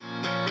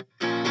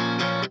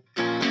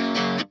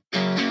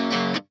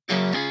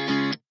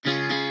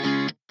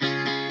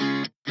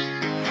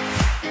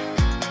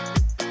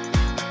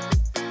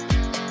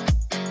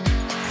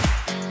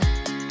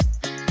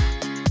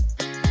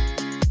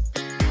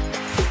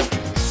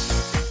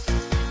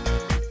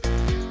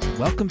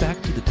Welcome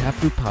back to the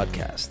Taproot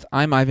Podcast.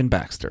 I'm Ivan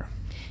Baxter.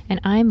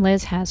 And I'm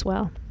Liz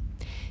Haswell.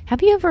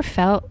 Have you ever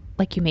felt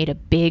like you made a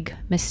big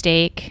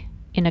mistake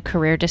in a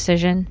career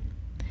decision?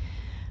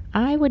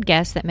 I would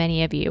guess that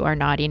many of you are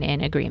nodding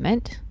in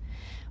agreement.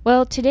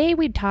 Well, today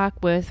we talk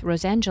with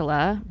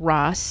Rosangela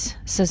Ross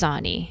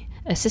Sazani,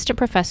 assistant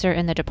professor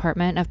in the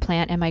Department of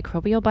Plant and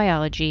Microbial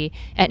Biology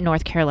at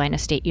North Carolina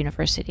State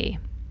University.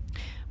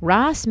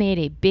 Ross made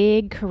a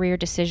big career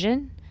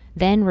decision,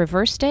 then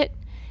reversed it,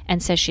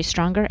 and says she's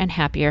stronger and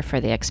happier for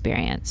the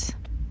experience.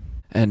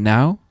 And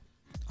now,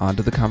 on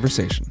to the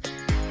conversation.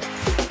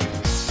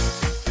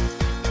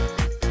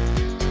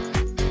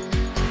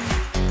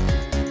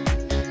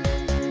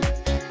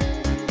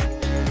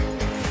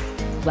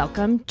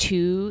 Welcome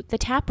to the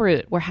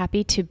Taproot. We're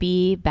happy to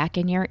be back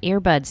in your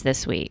earbuds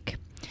this week.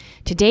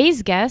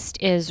 Today's guest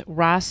is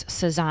Ross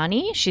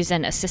Sazani. She's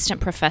an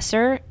assistant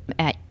professor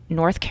at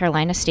North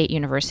Carolina State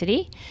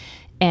University.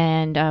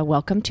 And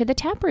welcome to the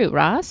Taproot,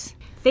 Ross.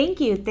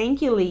 Thank you,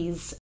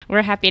 Liz.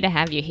 We're happy to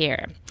have you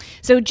here.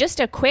 So just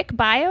a quick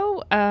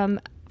bio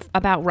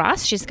about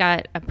Ross. She's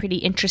got a pretty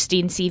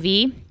interesting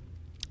CV.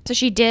 So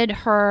she did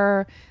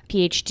her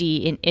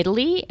PhD in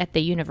Italy at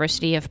the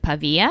University of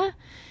Pavia,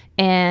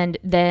 and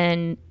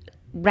then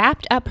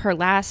wrapped up her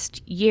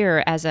last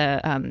year as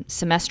a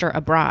semester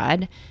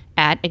abroad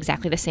at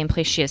exactly the same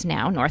place she is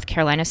now, North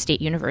Carolina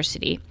State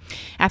University.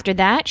 After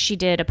that, she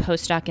did a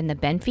postdoc in the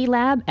Benfey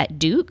Lab at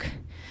Duke.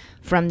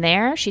 From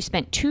there, she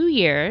spent 2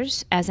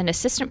 years as an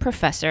assistant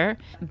professor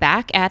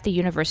back at the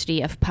University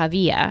of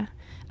Pavia.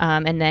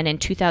 And then in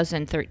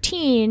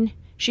 2013,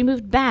 she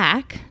moved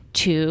back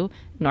to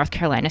North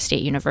Carolina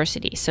State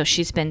University. So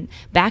she's been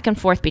back and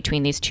forth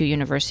between these two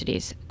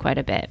universities quite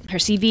a bit. Her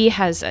CV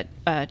has a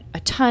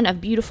ton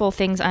of beautiful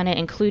things on it,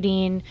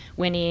 including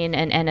winning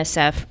an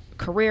NSF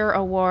Career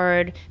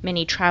Award,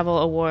 many travel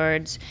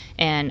awards,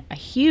 and a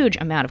huge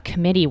amount of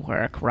committee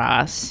work,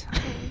 Ross,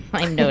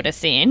 I'm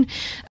noticing.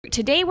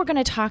 Today we're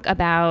going to talk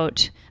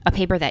about a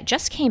paper that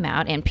just came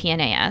out in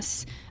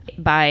PNAS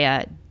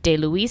by De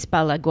Luis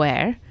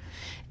Balaguer.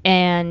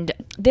 And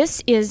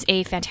this is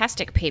a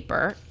fantastic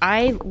paper.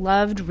 I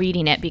loved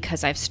reading it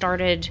because I've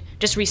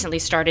just recently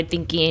started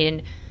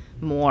thinking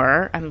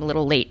more, I'm a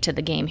little late to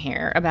the game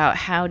here, about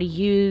how to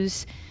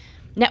use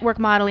network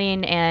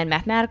modeling and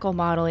mathematical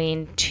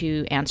modeling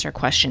to answer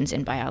questions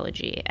in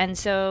biology. And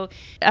so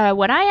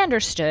what I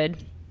understood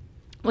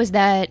was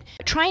that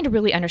trying to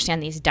really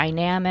understand these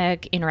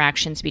dynamic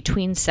interactions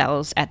between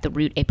cells at the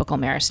root apical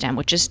meristem,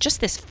 which is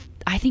just this,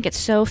 I think it's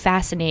so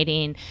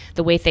fascinating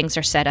the way things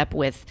are set up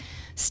with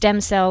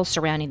stem cells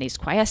surrounding these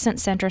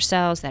quiescent center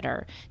cells that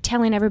are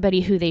telling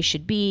everybody who they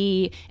should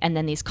be, and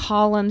then these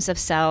columns of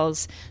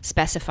cells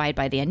specified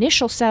by the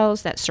initial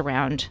cells that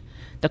surround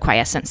the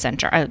quiescent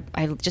center.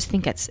 I just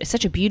think it's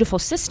such a beautiful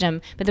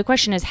system, but the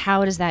question is,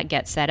 how does that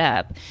get set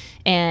up?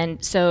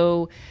 And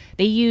so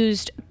they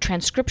used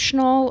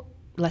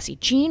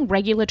gene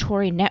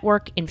regulatory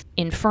network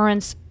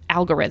inference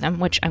algorithm,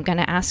 which I'm going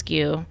to ask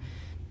you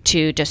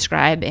to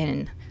describe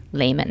in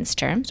layman's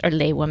terms or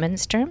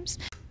laywoman's terms,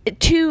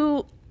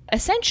 to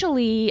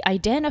essentially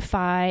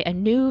identify a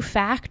new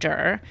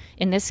factor,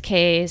 in this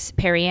case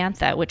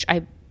periantha, which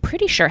I'm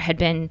pretty sure had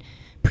been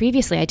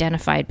previously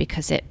identified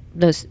because it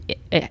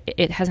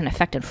has an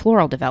effect in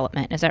floral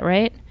development. Is that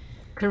right?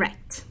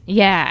 Correct.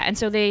 Yeah, and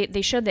so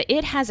they showed that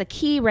it has a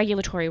key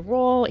regulatory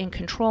role in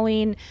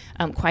controlling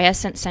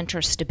quiescent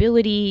center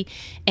stability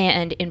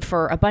and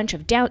for a bunch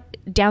of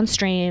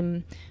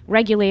downstream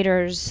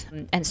regulators.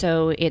 And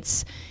so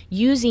it's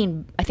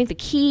using, I think the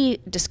key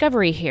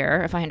discovery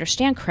here, if I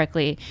understand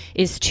correctly,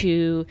 is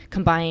to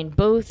combine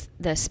both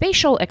the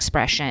spatial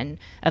expression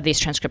of these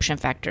transcription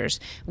factors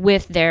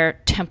with their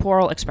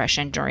temporal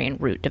expression during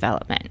root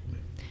development.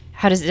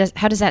 How does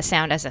that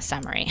sound as a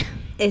summary?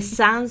 It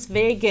sounds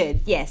very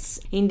good, yes.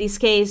 In this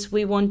case,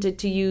 we wanted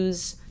to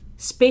use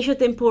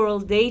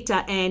spatiotemporal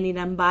data and in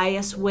an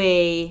unbiased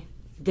way,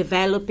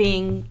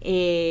 developing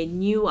a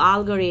new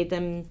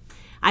algorithm,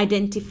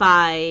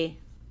 identify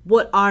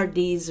what are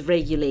these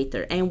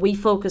regulators. And we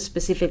focus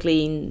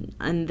specifically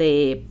on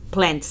the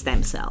plant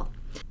stem cell.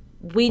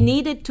 We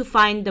needed to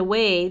find a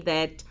way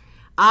that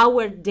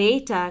our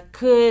data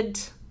could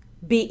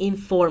be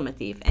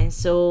informative. And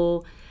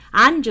so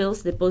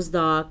Angels, the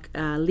postdoc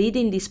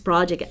leading this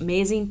project,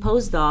 amazing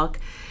postdoc,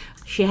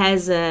 she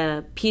has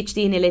a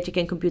PhD in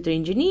electrical and computer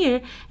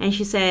engineer, and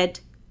she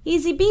said,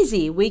 easy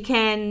peasy, we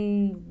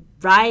can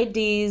write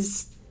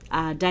this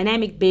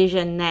dynamic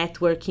Bayesian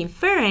network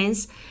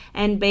inference,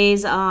 and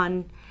based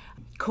on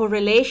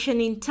correlation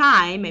in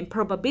time and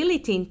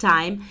probability in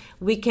time,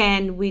 we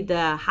can, with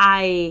a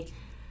high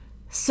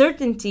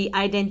certainty,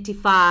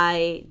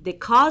 identify the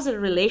causal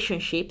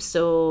relationship,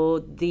 so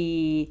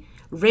the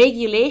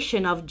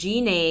regulation of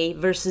gene A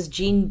versus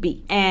gene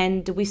B.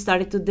 And we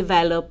started to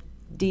develop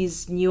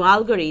this new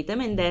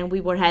algorithm, and then we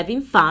were having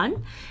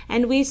fun,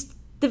 and we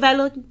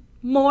developed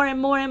more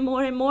and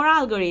more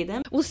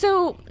algorithm. Well,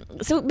 so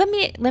let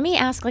me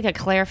ask like a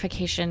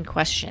clarification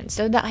question.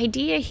 So the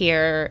idea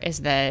here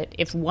is that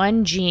if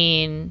one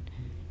gene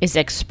is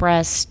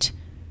expressed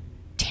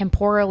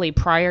temporally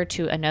prior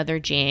to another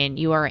gene,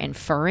 you are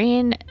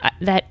inferring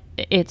that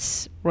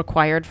it's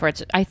required for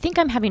it. I think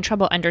I'm having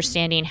trouble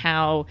understanding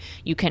how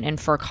you can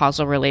infer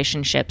causal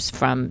relationships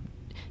from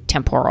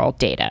temporal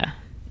data.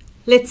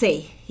 Let's say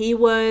he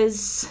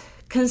was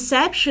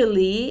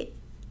conceptually,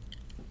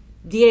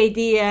 the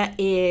idea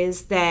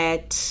is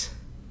that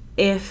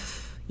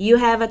if you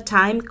have a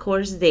time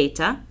course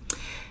data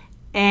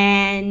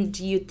and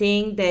you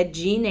think that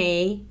gene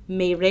A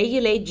may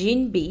regulate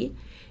gene B,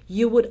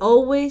 you would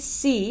always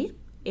see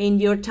in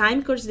your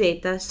time course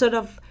data sort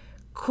of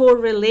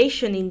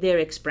correlation in their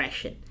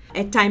expression.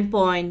 At time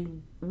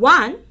point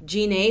 1,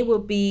 gene A will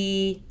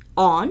be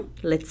on,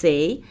 let's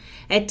say.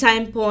 At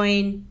time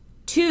point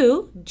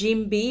 2,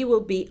 gene B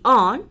will be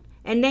on.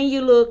 And then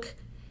you look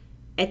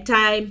at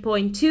time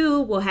point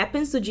 2, what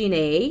happens to gene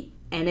A,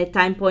 and at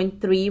time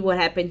point 3, what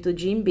happened to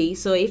gene B.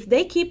 So if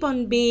they keep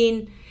on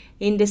being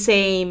in the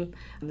same,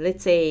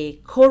 let's say,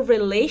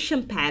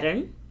 correlation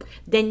pattern,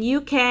 then you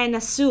can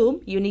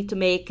assume, you need to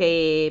make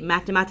a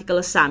mathematical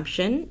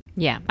assumption.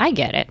 Yeah, I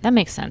get it. That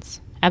makes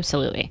sense.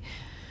 Absolutely.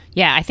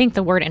 Yeah, I think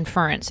the word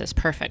inference is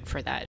perfect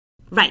for that.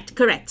 Right,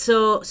 correct.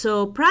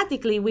 So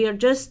practically, we are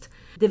just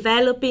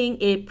developing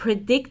a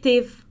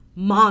predictive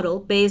model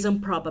based on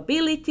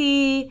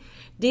probability.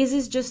 This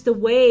is just a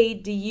way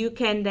that you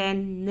can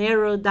then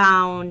narrow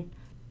down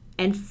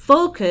and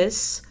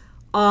focus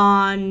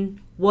on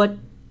what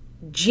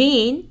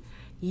gene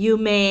you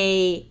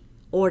may,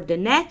 or the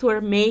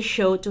network may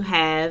show to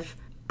have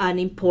an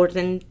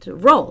important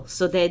role,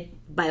 so that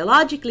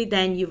biologically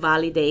then you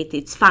validate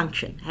its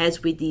function,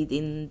 as we did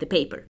in the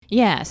paper.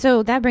 Yeah,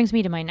 so that brings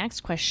me to my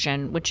next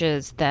question, which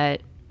is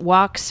that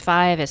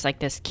WOX5 is like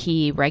this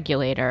key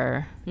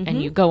regulator,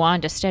 and you go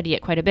on to study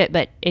it quite a bit,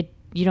 but it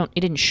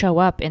didn't show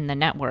up in the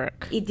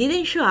network. It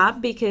didn't show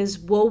up because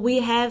what we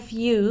have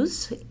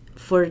used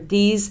for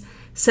these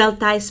cell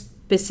type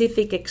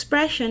specific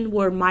expression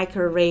were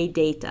microarray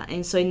data.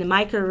 And so in the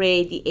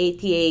microarray, the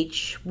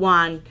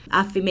ATH1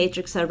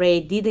 Affymatrix array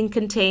didn't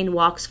contain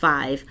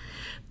WOX5,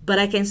 but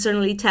I can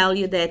certainly tell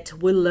you that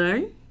we'll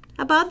learn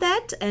about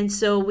that. And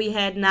so we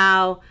had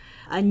now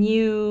a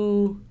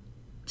new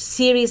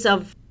series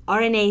of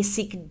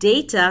RNA-seq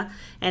data,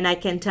 and I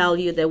can tell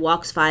you that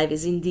WOX5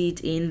 is indeed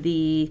in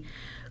the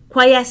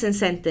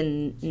quiescent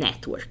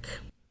network.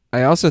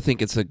 I also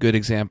think it's a good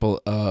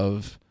example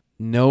of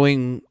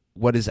knowing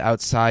what is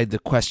outside the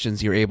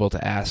questions you're able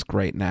to ask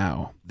right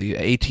now. The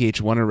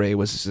ATH1 array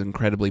was an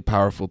incredibly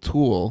powerful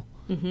tool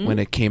when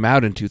it came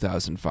out in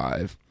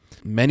 2005.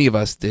 Many of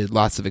us did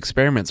lots of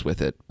experiments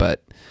with it,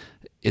 but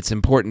it's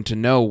important to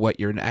know what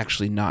you're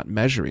actually not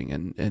measuring.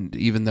 And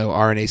even though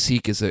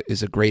RNA-seq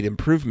is a great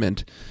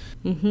improvement,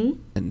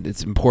 and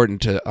it's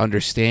important to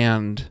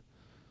understand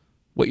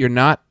what you're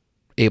not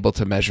able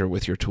to measure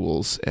with your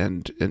tools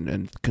and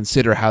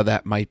consider how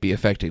that might be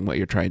affecting what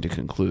you're trying to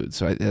conclude.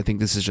 So I think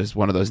this is just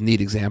one of those neat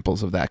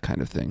examples of that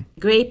kind of thing.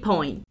 Great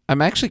point.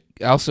 I'm actually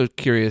also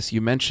curious, you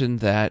mentioned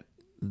that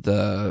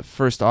the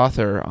first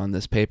author on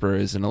this paper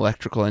is an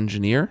electrical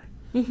engineer.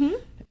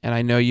 And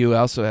I know you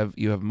also have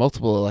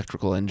multiple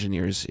electrical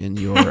engineers in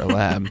your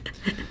lab.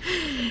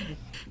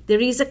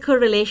 There is a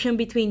correlation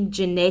between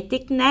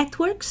genetic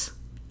networks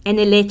and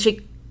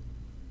electric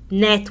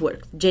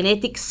network,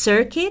 genetic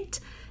circuit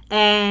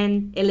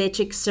and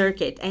electric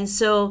circuit. And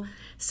so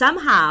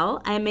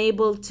somehow I'm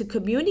able to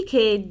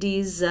communicate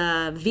this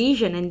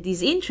vision and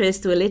this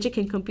interest to electric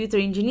and computer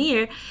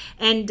engineer,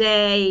 and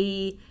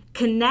they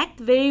connect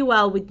very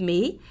well with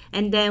me,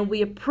 and then we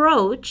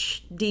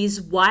approach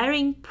these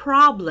wiring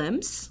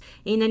problems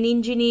in an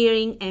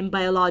engineering and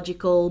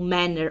biological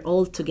manner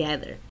all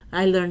together.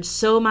 I learned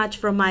so much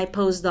from my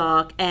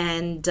postdoc,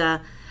 and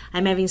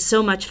I'm having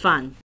so much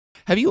fun.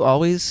 Have you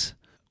always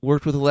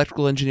worked with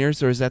electrical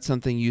engineers, or is that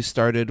something you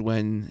started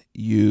when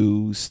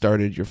you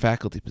started your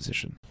faculty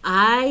position?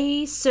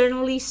 I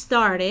certainly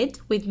started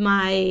with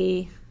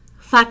my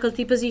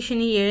faculty position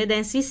here at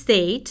NC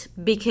State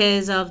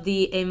because of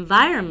the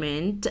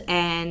environment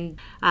and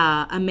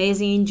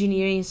amazing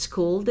engineering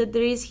school that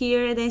there is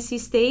here at NC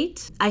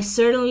State. I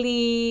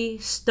certainly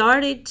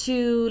started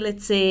to,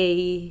 let's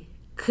say,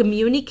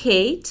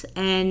 communicate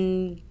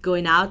and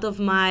going out of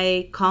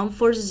my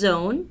comfort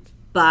zone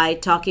by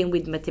talking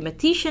with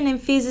mathematician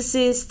and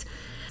physicist,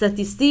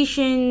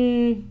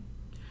 statistician,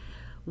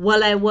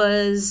 while I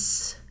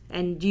was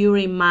and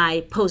during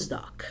my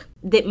postdoc.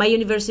 My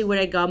university where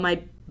I got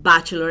my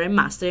bachelor and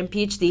master and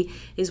PhD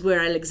is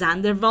where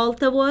Alexander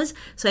Volta was.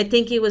 So I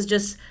think it was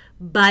just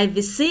by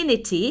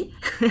vicinity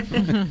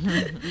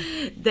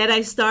that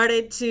I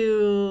started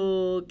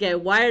to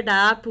get wired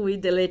up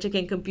with electric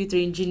and computer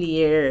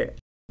engineer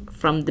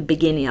from the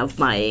beginning of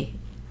my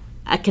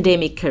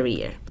academic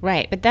career.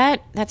 Right, but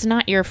that's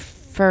not your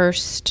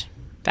first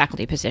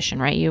faculty position,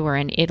 right? You were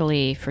in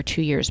Italy for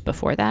 2 years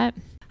before that.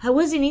 I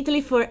was in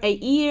Italy for a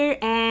year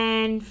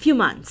and few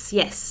months,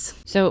 yes.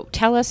 So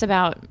tell us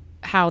about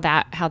how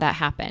that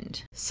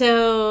happened.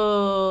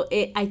 So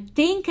I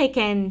think I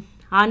can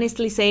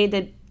honestly say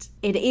that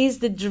it is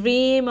the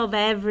dream of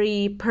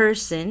every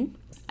person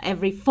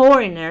every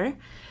foreigner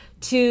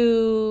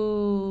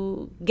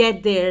to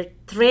get their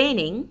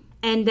training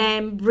and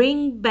then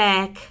bring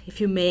back,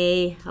 if you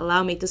may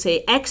allow me to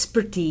say,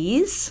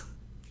 expertise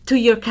to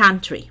your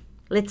country.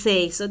 Let's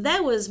say, so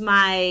that was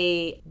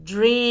my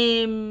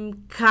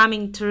dream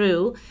coming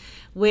true,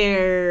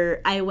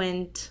 where I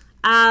went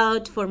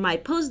out for my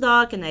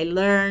postdoc and I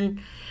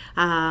learned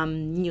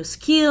new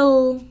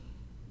skill,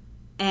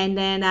 and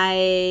then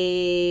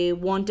I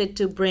wanted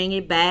to bring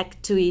it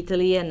back to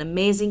Italy, an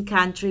amazing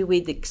country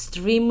with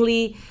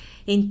extremely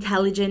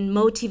intelligent,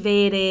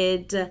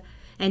 motivated,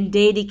 and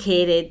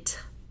dedicated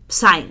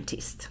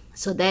scientists.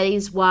 So that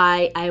is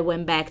why I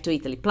went back to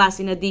Italy. Plus,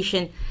 in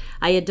addition,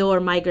 I adore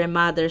my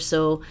grandmother,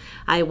 so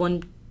I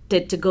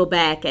wanted to go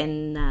back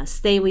and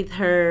stay with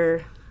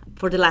her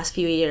for the last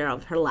few years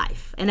of her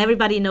life. And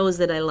everybody knows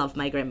that I love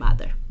my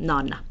grandmother,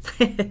 Nonna.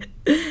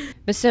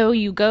 But so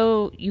you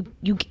go,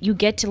 you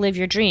get to live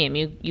your dream.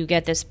 You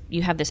get this,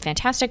 you have this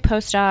fantastic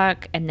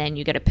postdoc, and then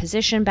you get a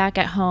position back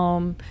at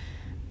home.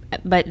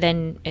 But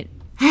then it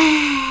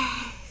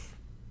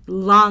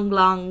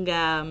long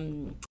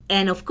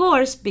and of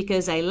course,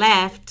 because I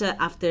left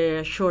after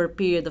a short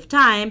period of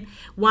time,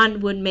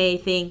 one would may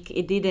think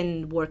it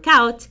didn't work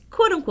out,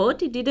 quote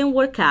unquote. It didn't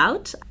work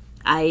out.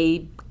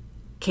 I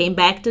came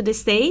back to the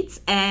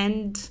States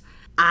and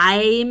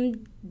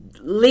I'm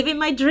living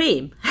my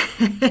dream.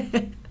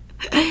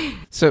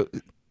 So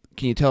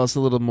can you tell us a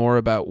little more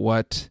about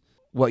what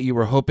you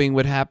were hoping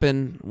would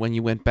happen when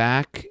you went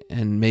back,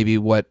 and maybe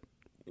what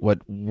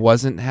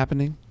wasn't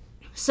happening?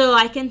 So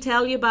I can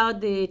tell you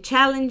about the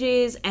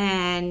challenges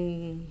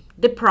and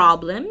the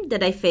problem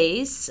that I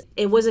face.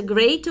 It was a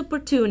great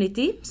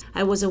opportunity.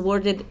 I was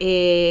awarded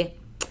a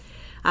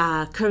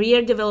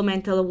career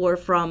developmental award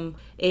from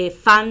a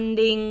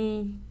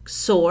funding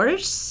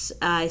source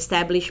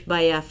established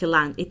by a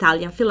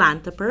Italian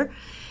philanthropist.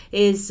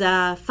 Is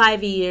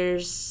 5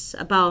 years,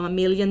 about $1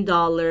 million,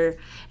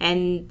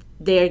 and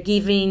they're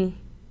giving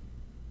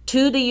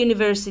to the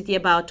university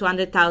about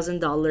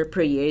 $200,000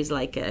 per year. Is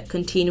like a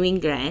continuing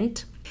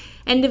grant.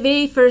 And the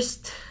very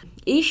first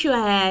issue I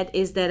had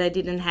is that I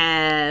didn't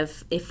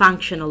have a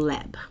functional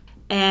lab.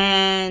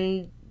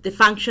 And the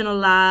functional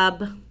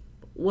lab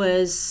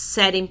was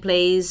set in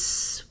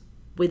place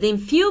within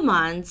few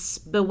months,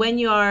 but when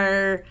you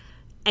are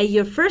at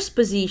your first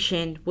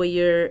position where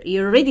you're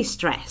already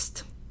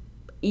stressed,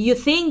 you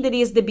think that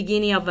is the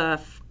beginning of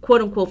a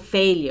quote unquote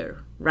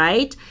failure,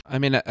 right? I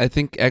mean, I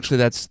think actually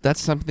that's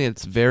something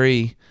that's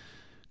very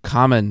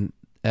common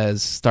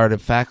as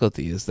startup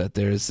faculty, is that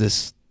there's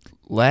this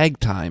lag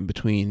time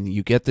between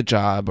you get the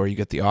job or you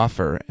get the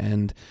offer,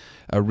 and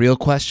a real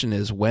question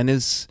is, when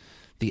is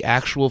the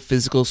actual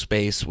physical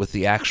space with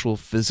the actual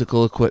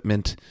physical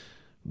equipment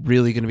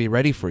really going to be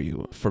ready for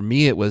you? For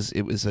me, it was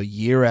a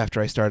year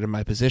after I started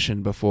my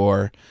position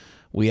before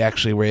we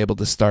actually were able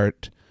to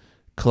start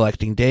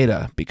collecting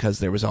data, because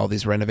there was all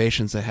these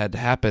renovations that had to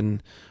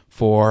happen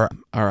for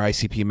our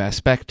ICP mass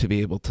spec to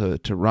be able to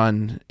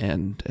run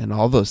and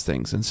all those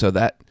things. And so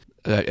that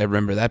I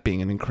remember that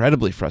being an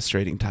incredibly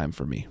frustrating time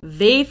for me.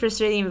 Very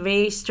frustrating,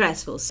 very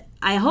stressful.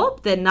 I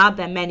hope that not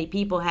that many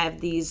people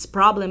have these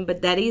problems,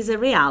 but that is a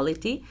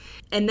reality.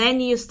 And then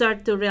you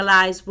start to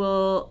realize,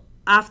 well,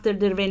 after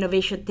the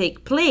renovation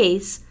take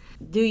place,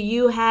 do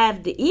you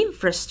have the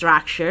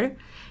infrastructure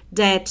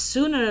that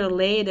sooner or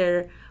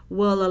later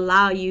will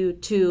allow you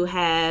to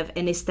have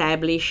and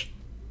establish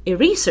a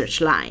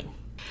research line?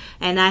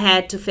 And I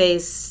had to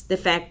face the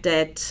fact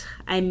that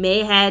I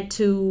may had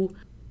to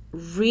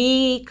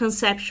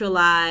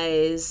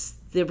reconceptualize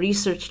the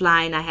research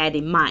line I had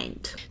in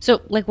mind.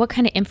 So, like, what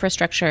kind of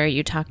infrastructure are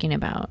you talking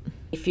about?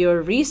 If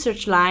your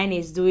research line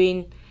is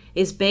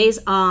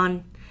based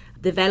on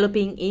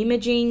developing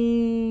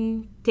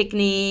imaging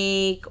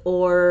technique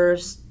or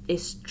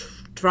is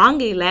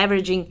strongly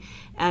leveraging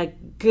a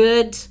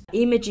good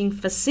imaging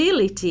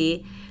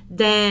facility,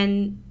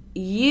 then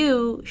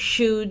you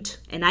should,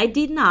 and I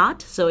did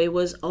not, so it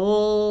was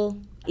all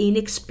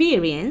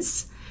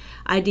inexperience.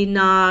 I did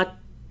not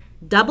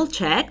double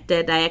check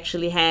that I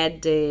actually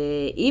had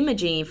the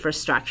imaging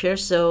infrastructure,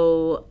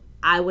 so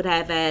I would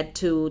have had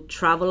to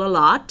travel a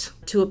lot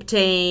to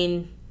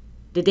obtain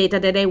the data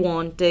that I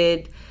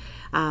wanted.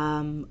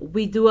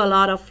 We do a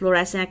lot of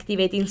fluorescent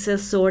activating cell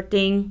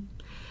sorting,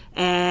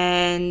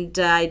 and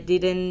I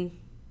didn't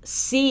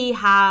see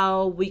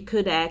how we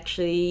could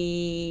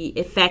actually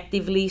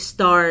effectively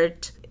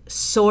start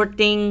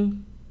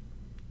sorting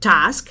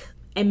tasks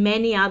and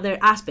many other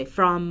aspects,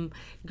 from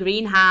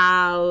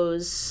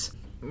greenhouse,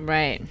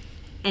 right,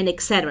 and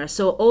etc.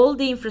 So all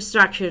the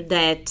infrastructure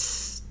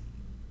that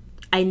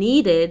I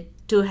needed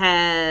to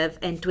have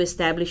and to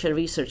establish a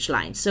research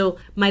line. So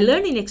my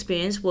learning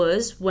experience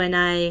was when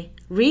I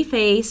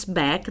refaced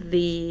back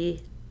the,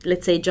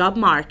 let's say, job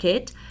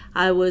market,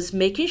 I was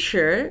making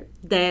sure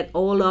that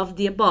all of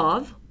the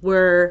above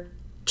were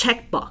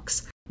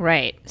checkbox.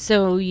 Right.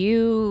 So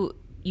you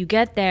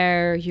get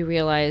there, you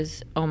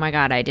realize, oh my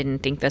God, I didn't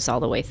think this all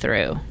the way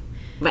through.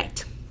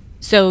 Right.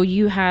 So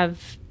you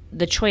have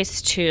the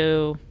choice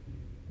to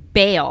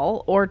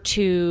bail or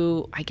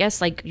to, I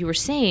guess, like you were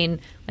saying,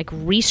 like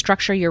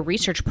restructure your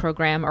research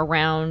program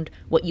around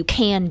what you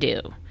can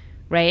do,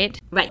 right?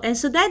 Right. And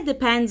so that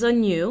depends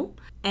on you.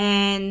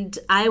 And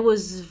I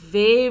was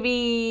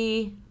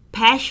very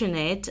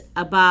passionate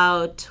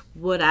about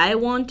what I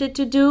wanted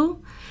to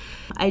do.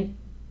 I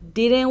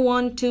didn't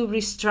want to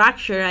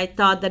restructure. I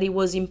thought that it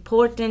was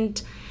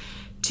important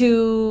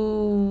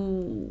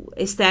to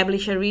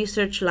establish a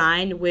research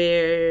line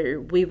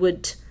where we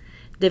would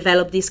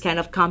develop this kind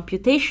of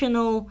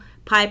computational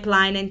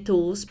pipeline and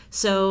tools.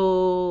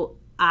 So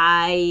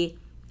I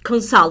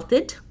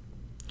consulted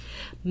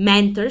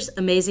mentors,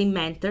 amazing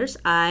mentors.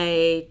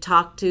 I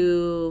talked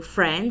to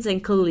friends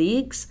and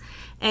colleagues,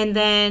 and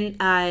then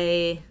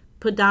I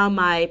put down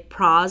my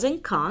pros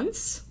and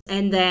cons,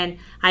 and then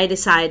I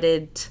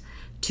decided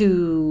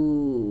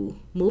to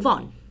move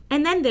on.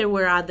 And then there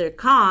were other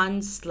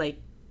cons, like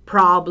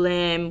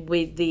problem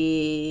with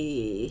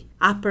the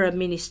upper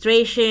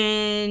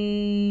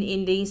administration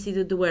in the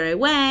institute where I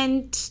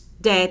went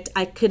that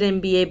I couldn't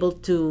be able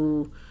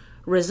to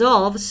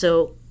resolve.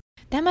 So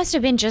that must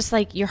have been just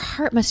like your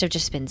heart must have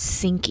just been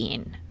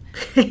sinking.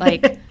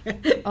 Like,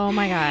 oh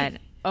my God.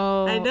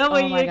 Oh, I know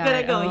where you're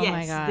going to go. Oh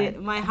Yes.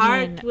 My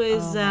heart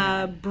was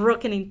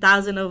broken in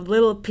thousands of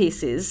little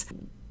pieces.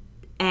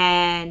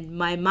 And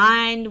my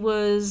mind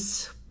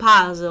was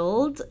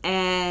puzzled.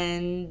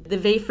 And the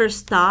very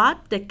first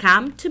thought that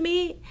came to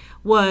me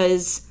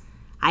was,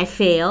 I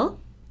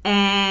fail.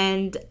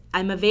 And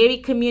I'm a very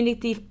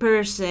communicative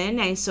person,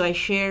 and so I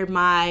share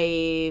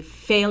my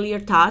failure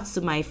thoughts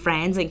to my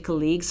friends and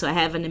colleagues. So I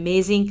have an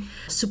amazing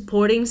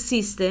supporting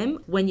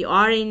system. When you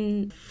are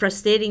in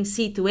frustrating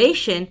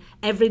situation,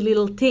 every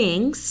little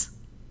things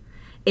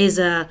is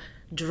a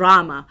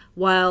drama.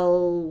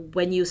 While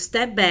when you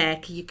step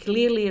back, you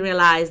clearly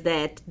realize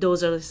that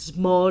those are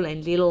small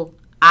and little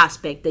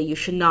aspects that you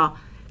should not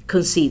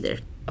consider.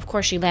 Of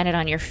course, you landed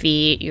on your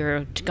feet.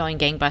 You're going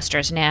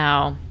gangbusters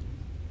now.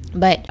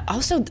 But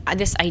also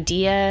this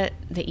idea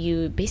that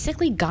you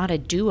basically got a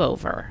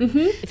do-over.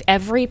 Mm-hmm. If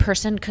every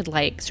person could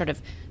like sort of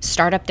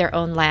start up their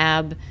own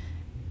lab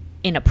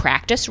in a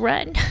practice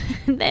run,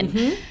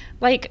 then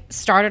like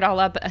start it all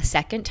up a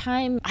second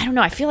time. I don't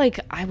know. I feel like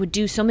I would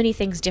do so many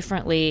things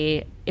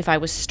differently if I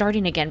was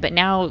starting again. But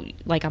now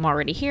like I'm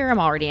already here. I'm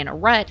already in a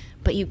rut.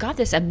 But you got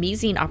this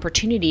amazing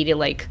opportunity to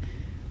like,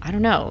 I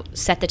don't know,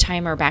 set the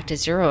timer back to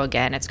zero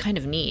again. It's kind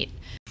of neat.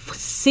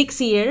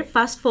 6 years,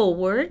 fast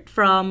forward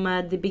from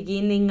the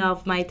beginning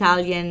of my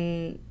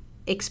Italian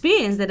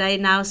experience, that I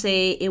now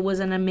say it was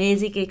an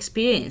amazing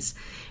experience,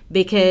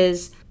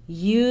 because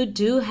you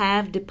do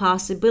have the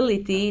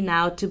possibility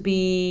now to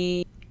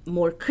be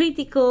more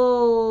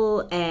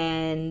critical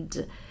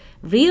and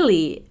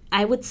really,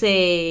 I would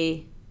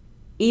say,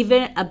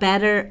 even a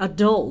better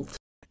adult.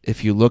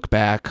 If you look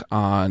back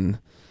on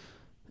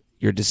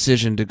your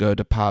decision to go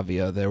to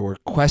Pavia, there were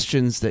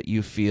questions that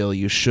you feel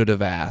you should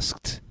have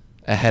asked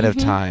ahead of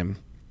time.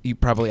 You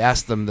probably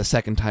asked them the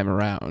second time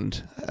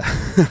around.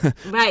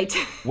 Right.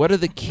 What are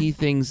the key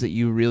things that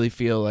you really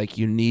feel like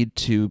you need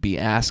to be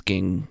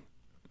asking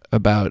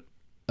about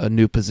a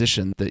new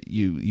position that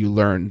you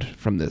learned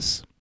from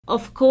this?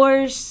 Of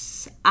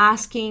course,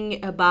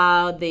 asking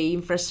about the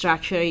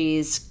infrastructure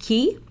is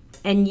key,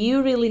 and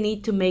you really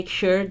need to make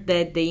sure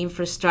that the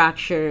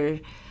infrastructure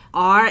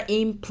are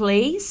in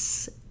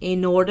place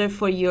in order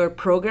for your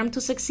program to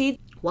succeed.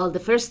 Well,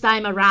 the first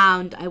time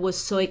around, I was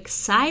so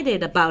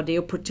excited about the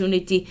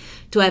opportunity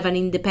to have an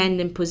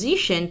independent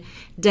position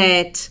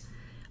that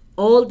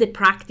all the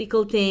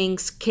practical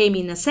things came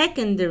in a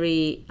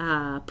secondary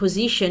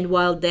position,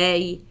 while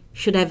they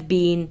should have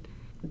been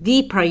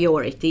the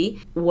priority.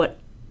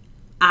 What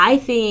I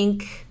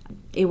think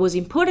it was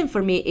important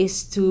for me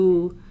is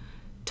to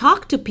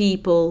talk to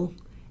people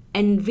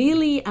and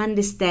really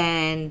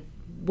understand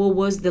what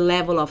was the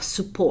level of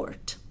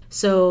support.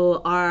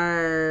 So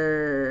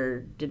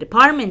are the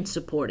department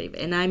supportive?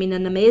 And I'm in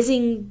an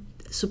amazing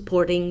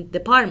supporting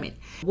department.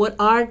 What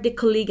are the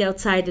colleagues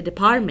outside the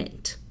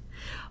department?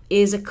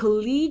 Is a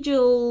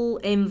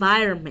collegial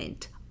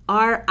environment?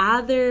 Are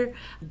other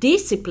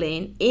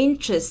disciplines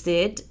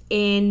interested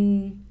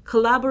in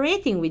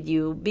collaborating with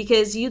you?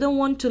 Because you don't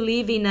want to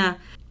live in a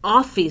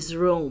office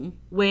room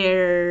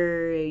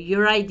where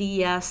your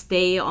ideas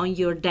stay on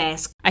your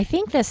desk. I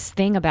think this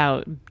thing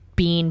about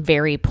being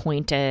very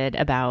pointed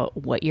about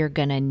what you're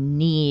gonna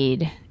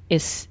need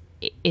is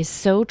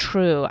so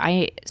true.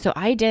 I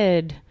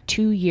did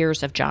 2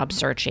 years of job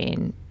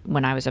searching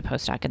when I was a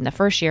postdoc, and the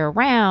first year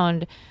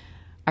around,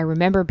 I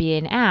remember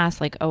being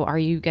asked like, "Oh, are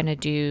you gonna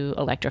do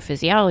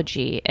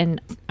electrophysiology?" And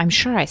I'm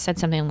sure I said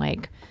something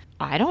like,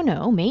 "I don't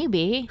know,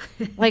 maybe."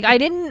 Like I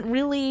didn't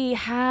really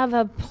have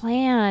a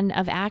plan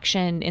of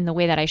action in the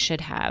way that I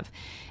should have,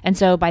 and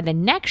so by the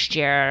next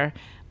year,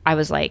 I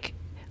was like,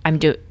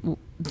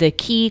 the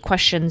key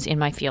questions in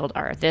my field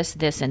are this,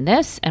 this, and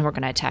this, and we're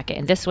going to attack it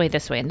in this way,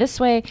 and this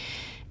way.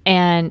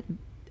 And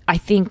I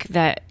think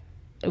that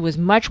it was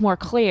much more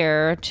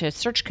clear to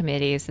search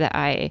committees that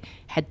I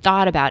had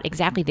thought about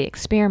exactly the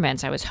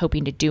experiments I was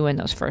hoping to do in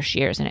those first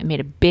years, and it made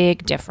a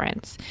big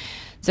difference.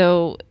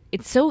 So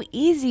it's so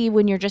easy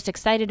when you're just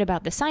excited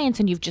about the science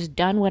and you've just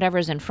done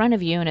whatever's in front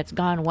of you and it's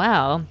gone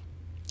well,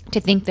 to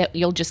think that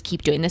you'll just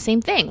keep doing the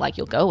same thing. Like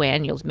you'll go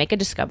in, you'll make a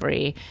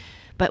discovery.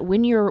 But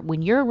when you're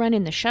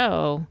running the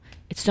show,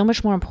 it's so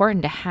much more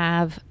important to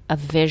have a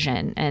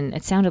vision. And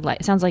it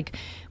sounds like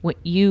what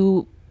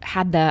you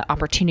had the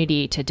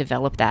opportunity to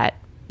develop that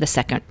the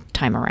second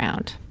time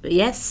around.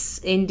 Yes,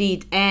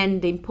 indeed.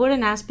 And the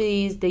important aspect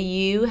is that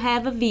you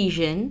have a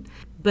vision,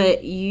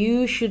 but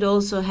you should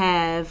also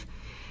have,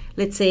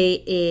 let's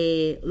say,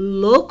 a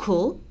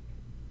local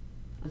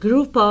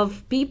group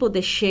of people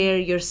that share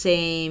your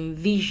same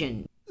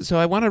vision. So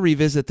I want to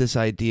revisit this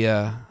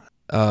idea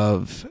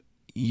of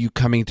you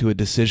coming to a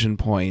decision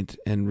point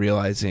and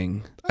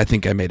realizing, I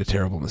think I made a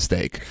terrible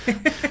mistake.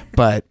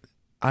 But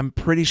I'm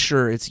pretty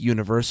sure it's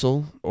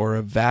universal, or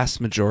a vast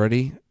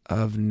majority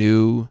of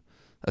new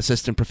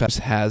assistant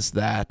professors has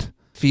that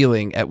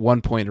feeling at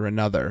one point or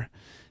another.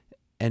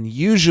 And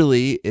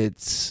usually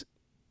it's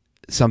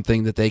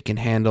something that they can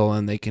handle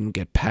and they can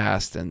get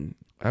past. And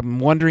I'm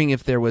wondering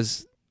if there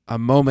was a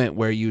moment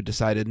where you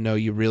decided, no,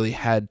 you really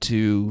had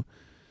to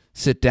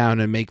sit down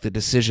and make the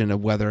decision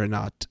of whether or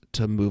not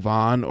to move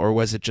on, or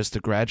was it just a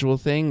gradual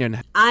thing?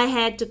 And I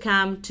had to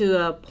come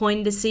to a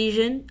point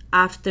decision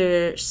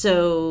after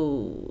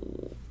so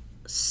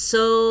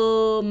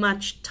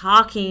much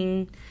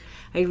talking.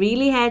 I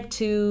really had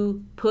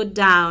to put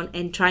down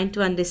and trying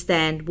to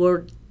understand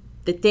were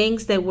the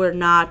things that were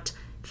not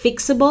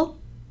fixable.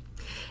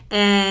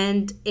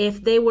 And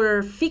if they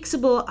were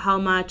fixable, how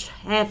much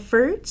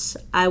efforts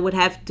I would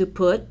have to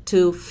put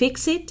to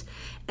fix it,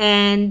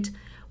 and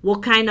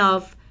what kind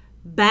of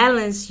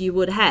balance you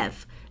would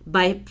have.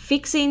 By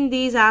fixing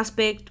these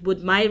aspects,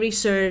 would my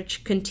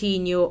research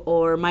continue,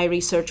 or my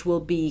research will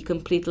be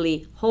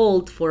completely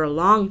hold for a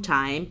long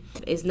time?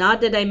 It's not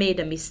that I made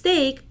a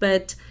mistake,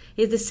 but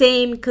it's the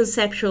same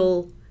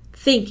conceptual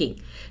thinking.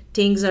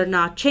 Things are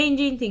not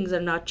changing,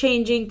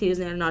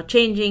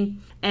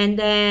 and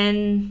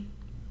then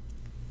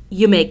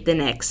you make the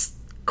next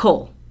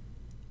call.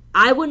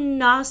 I would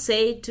not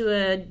say to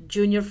a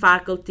junior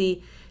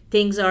faculty,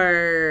 things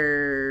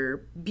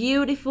are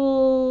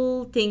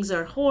beautiful, things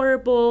are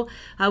horrible.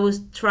 I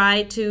would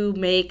try to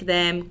make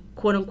them,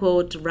 quote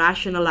unquote,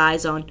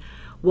 rationalize on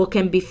what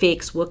can be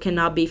fixed, what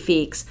cannot be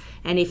fixed.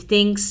 And if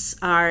things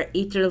are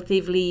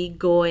iteratively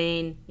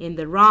going in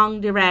the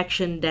wrong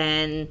direction,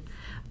 then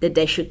that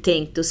they should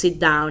think to sit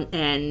down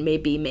and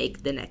maybe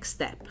make the next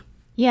step.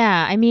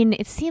 Yeah, I mean,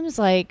 it seems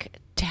like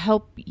to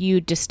help you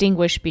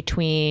distinguish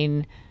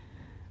between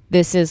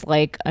this is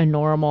like a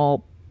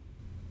normal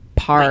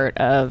part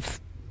of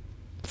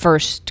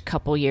first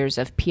couple years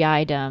of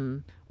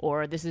PIdom,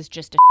 or this is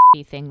just a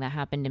shitty thing that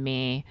happened to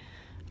me,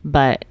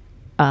 but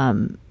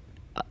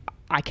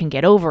I can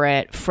get over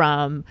it,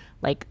 from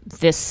like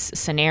this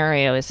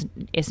scenario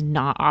is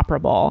not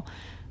operable,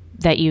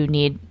 that you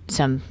need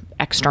some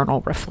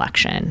external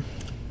reflection.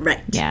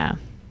 Right. Yeah.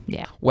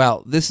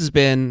 Well, this has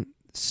been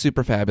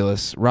super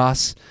fabulous.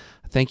 Ross,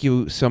 thank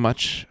you so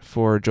much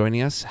for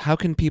joining us. How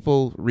can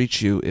people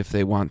reach you if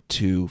they want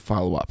to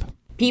follow up?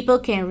 People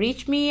can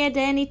reach me at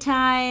any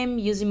time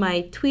using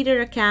my Twitter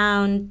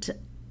account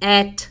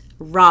at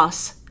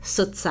Ross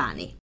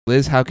Sozzani.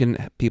 Liz, how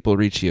can people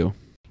reach you?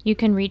 You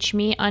can reach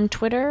me on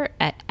Twitter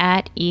at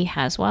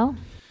 @ehaswell.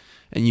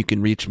 And you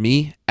can reach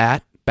me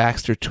at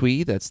Baxter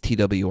Twee, that's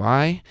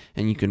TWI.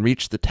 And you can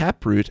reach the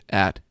Taproot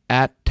at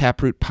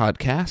Taproot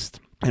Podcast.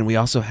 And we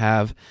also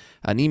have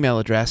an email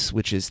address,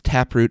 which is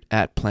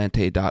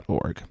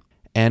taproot@plante.org.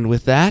 And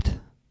with that,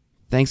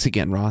 thanks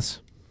again,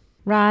 Ross.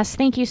 Ross,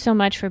 thank you so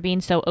much for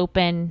being so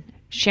open,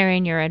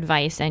 sharing your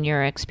advice and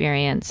your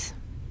experience.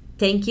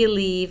 Thank you,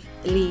 Liz,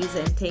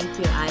 and thank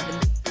you, Ivan.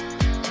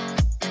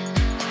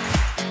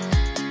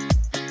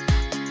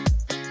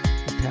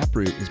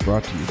 Taproot is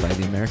brought to you by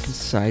the American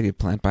Society of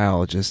Plant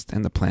Biologists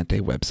and the Plante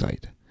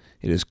website.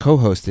 It is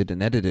co-hosted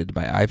and edited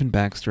by Ivan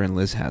Baxter and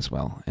Liz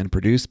Haswell, and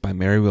produced by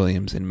Mary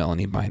Williams and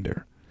Melanie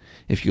Binder.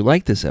 If you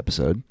like this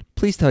episode,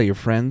 please tell your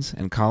friends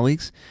and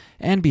colleagues,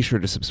 and be sure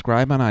to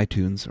subscribe on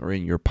iTunes or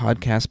in your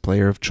podcast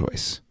player of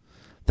choice.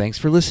 Thanks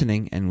for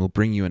listening, and we'll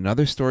bring you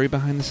another story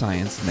behind the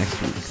science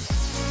next week.